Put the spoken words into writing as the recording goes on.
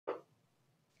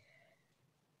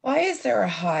Why is there a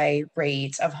high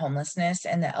rate of homelessness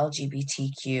in the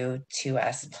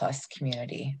LGBTQ2S plus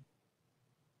community?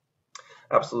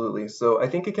 Absolutely. So I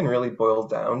think it can really boil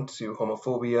down to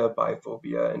homophobia,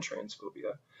 biphobia, and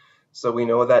transphobia. So we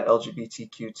know that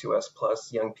LGBTQ2S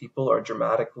plus young people are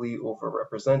dramatically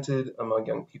overrepresented among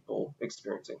young people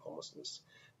experiencing homelessness.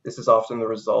 This is often the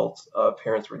result of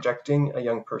parents rejecting a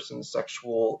young person's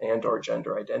sexual and or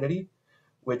gender identity,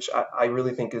 which I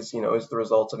really think is the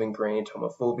result of ingrained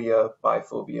homophobia,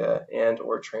 biphobia, and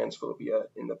or transphobia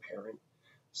in the parent.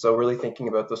 So really thinking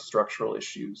about the structural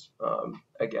issues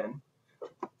again.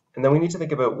 And then we need to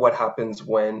think about what happens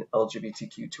when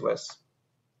LGBTQ2S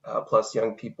plus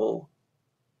young people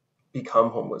become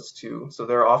homeless too. So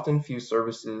there are often few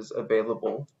services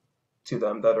available to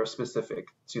them that are specific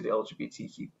to the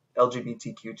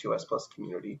LGBTQ2S plus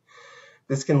community.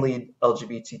 This can lead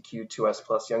LGBTQ2S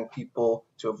plus young people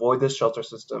to avoid this shelter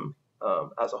system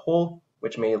as a whole,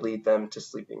 which may lead them to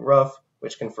sleeping rough,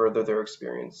 which can further their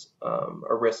experience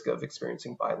or risk of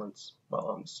experiencing violence while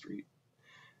on the street.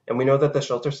 And we know that the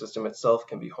shelter system itself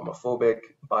can be homophobic,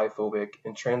 biphobic,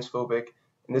 and transphobic.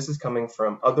 And this is coming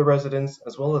from other residents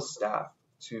as well as staff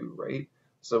too, right?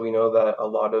 So we know that a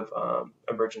lot of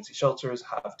emergency shelters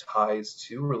have ties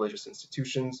to religious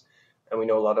institutions. And we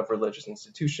know a lot of religious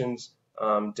institutions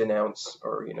denounce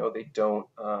or they don't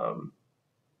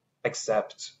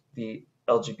accept the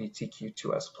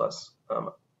LGBTQ2S plus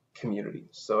community.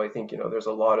 So I think there's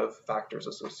a lot of factors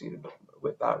associated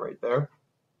with that right there.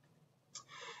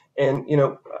 And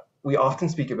we often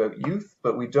speak about youth,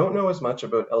 but we don't know as much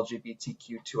about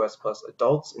LGBTQ2S plus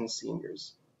adults and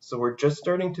seniors. So we're just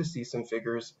starting to see some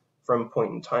figures from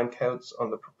point in time counts on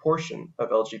the proportion of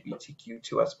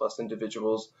LGBTQ2S plus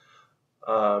individuals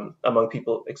among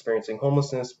people experiencing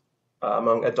homelessness,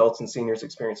 among adults and seniors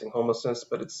experiencing homelessness,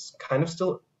 but it's kind of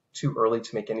still too early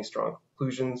to make any strong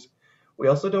conclusions. We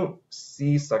also don't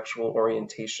see sexual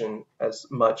orientation as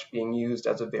much being used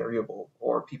as a variable,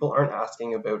 or people aren't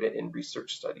asking about it in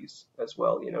research studies as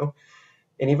well.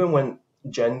 And even when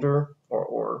gender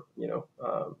or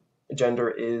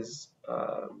gender is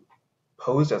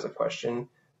posed as a question,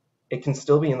 it can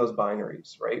still be in those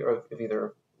binaries, right? Of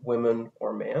either women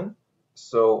or man.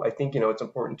 So I think it's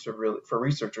important for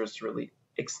researchers to really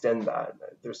extend that.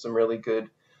 There's some really good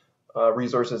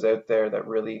resources out there that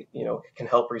really can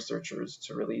help researchers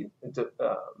to really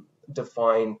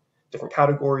define different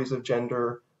categories of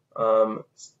gender.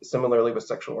 Similarly with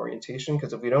sexual orientation,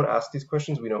 because if we don't ask these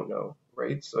questions, we don't know,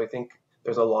 right? So I think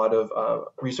there's a lot of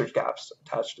research gaps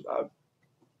attached to that.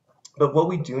 But what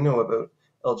we do know about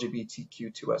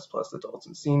LGBTQ2S plus adults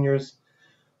and seniors,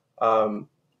 um,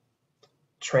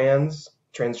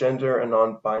 transgender, and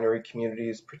non-binary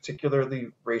communities, particularly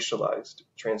racialized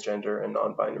transgender and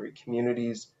non-binary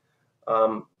communities,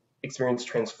 um, experience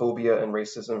transphobia and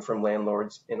racism from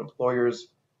landlords and employers,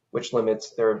 which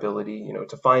limits their ability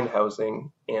to find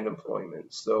housing and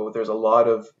employment. So there's a lot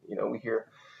of we hear,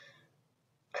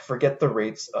 I forget the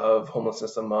rates of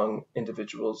homelessness among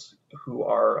individuals who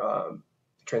are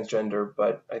transgender,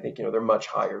 but I think they're much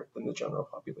higher than the general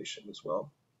population as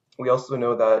well. We also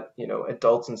know that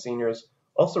adults and seniors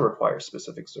also require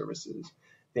specific services.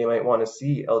 They might want to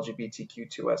see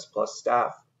LGBTQ2S plus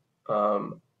staff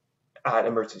um, at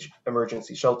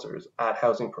emergency shelters, at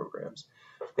housing programs.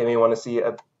 They may want to see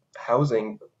a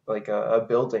housing, like a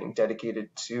building dedicated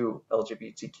to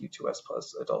LGBTQ2S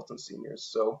plus adults and seniors.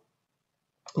 So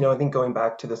I think going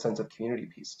back to the sense of community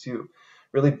piece too,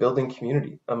 really building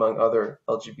community among other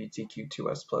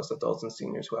LGBTQ2S plus adults and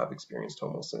seniors who have experienced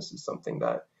homelessness is something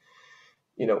that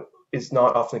is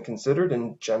not often considered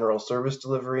in general service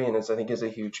delivery, and I think is a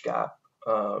huge gap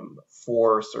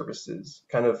for services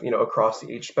kind of across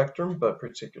the age spectrum, but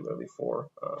particularly for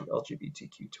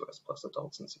LGBTQ2S plus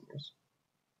adults and seniors.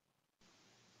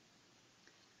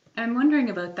 I'm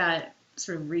wondering about that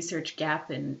sort of research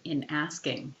gap in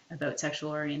asking about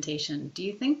sexual orientation. Do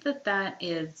you think that that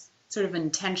is sort of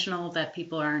intentional, that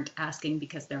people aren't asking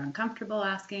because they're uncomfortable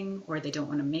asking or they don't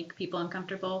want to make people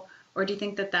uncomfortable? Or do you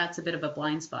think that that's a bit of a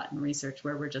blind spot in research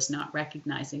where we're just not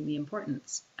recognizing the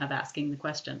importance of asking the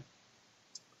question?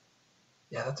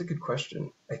 Yeah, that's a good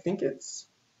question. I think it's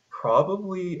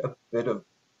probably a bit of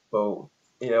both.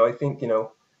 I think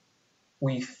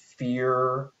we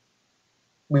fear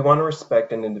we want to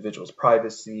respect an individual's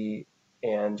privacy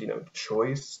and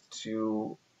choice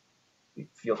to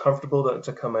feel comfortable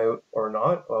to come out or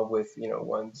not with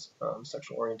one's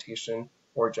sexual orientation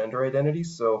or gender identity.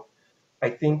 So I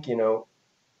think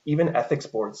even ethics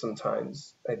boards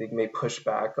sometimes I think may push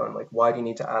back on like why do you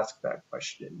need to ask that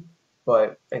question?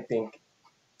 But I think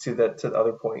to the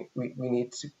other point, we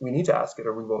need to ask it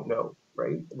or we won't know,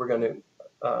 right? We're going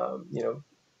to,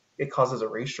 it causes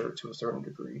erasure to a certain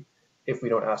degree if we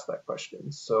don't ask that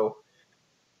question. So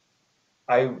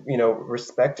I,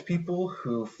 respect people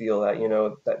who feel that,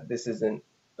 that this isn't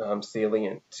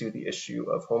salient to the issue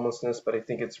of homelessness, but I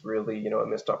think it's really, a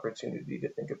missed opportunity to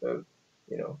think about,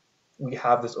 you know, we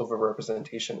have this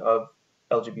overrepresentation of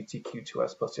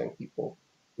LGBTQ2S plus young people.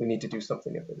 We need to do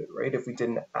something about it, right? If we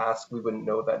didn't ask, we wouldn't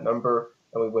know that number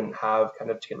and we wouldn't have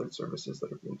kind of tailored services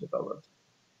that are being developed.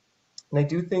 And I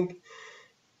do think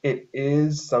it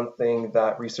is something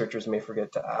that researchers may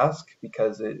forget to ask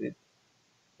because it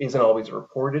isn't always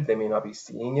reported. They may not be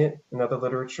seeing it in other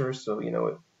literature. So,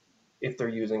 if they're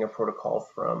using a protocol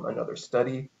from another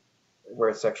study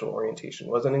where sexual orientation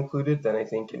wasn't included, then I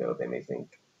think, they may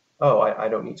think, oh, I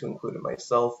don't need to include it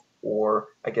myself, or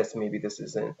I guess maybe this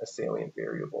isn't a salient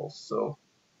variable. So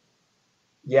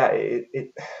yeah,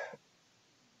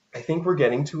 I think we're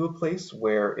getting to a place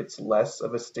where it's less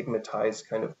of a stigmatized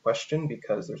kind of question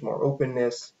because there's more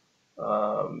openness.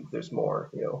 There's more,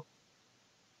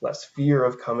 less fear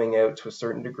of coming out to a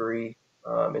certain degree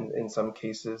in some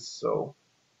cases. So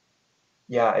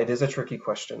yeah, it is a tricky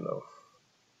question though.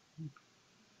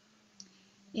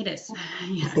 It is.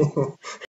 Yes.